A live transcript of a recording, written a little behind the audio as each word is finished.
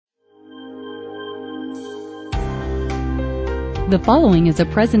The following is a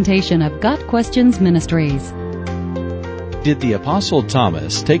presentation of Got Questions Ministries. Did the Apostle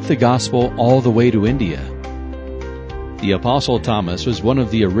Thomas take the gospel all the way to India? The Apostle Thomas was one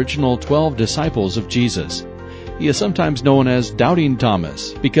of the original 12 disciples of Jesus. He is sometimes known as Doubting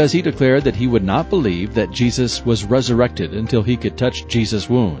Thomas because he declared that he would not believe that Jesus was resurrected until he could touch Jesus'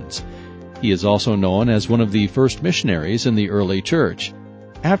 wounds. He is also known as one of the first missionaries in the early church.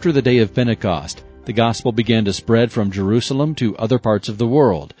 After the day of Pentecost, the gospel began to spread from Jerusalem to other parts of the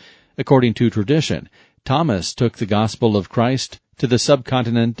world. According to tradition, Thomas took the gospel of Christ to the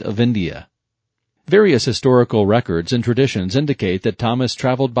subcontinent of India. Various historical records and traditions indicate that Thomas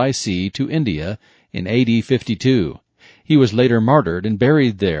traveled by sea to India in AD 52. He was later martyred and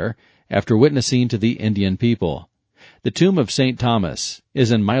buried there after witnessing to the Indian people. The tomb of St. Thomas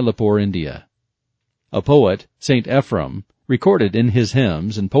is in Mylapore, India. A poet, St. Ephraim, recorded in his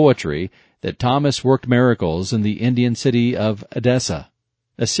hymns and poetry that Thomas worked miracles in the Indian city of Edessa.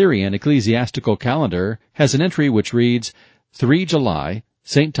 A Syrian ecclesiastical calendar has an entry which reads, 3 July,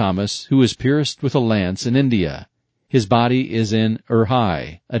 St. Thomas, who was pierced with a lance in India. His body is in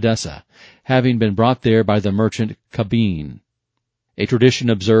Urhai, Edessa, having been brought there by the merchant Kabin. A tradition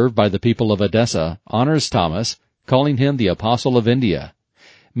observed by the people of Edessa honors Thomas, calling him the Apostle of India.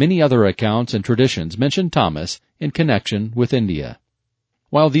 Many other accounts and traditions mention Thomas in connection with India.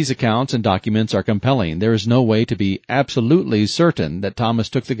 While these accounts and documents are compelling, there is no way to be absolutely certain that Thomas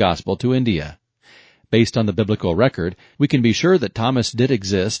took the gospel to India. Based on the biblical record, we can be sure that Thomas did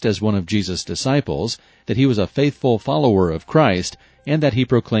exist as one of Jesus' disciples, that he was a faithful follower of Christ, and that he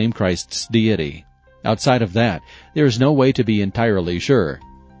proclaimed Christ's deity. Outside of that, there is no way to be entirely sure.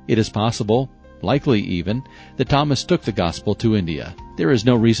 It is possible, likely even, that Thomas took the gospel to India. There is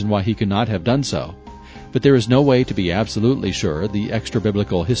no reason why he could not have done so. But there is no way to be absolutely sure the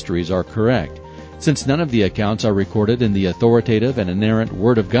extra-biblical histories are correct. Since none of the accounts are recorded in the authoritative and inerrant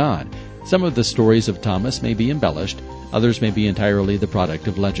Word of God, some of the stories of Thomas may be embellished, others may be entirely the product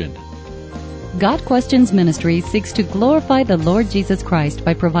of legend. Got Questions Ministries seeks to glorify the Lord Jesus Christ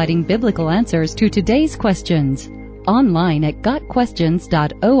by providing biblical answers to today's questions. Online at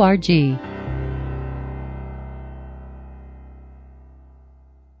GotQuestions.org.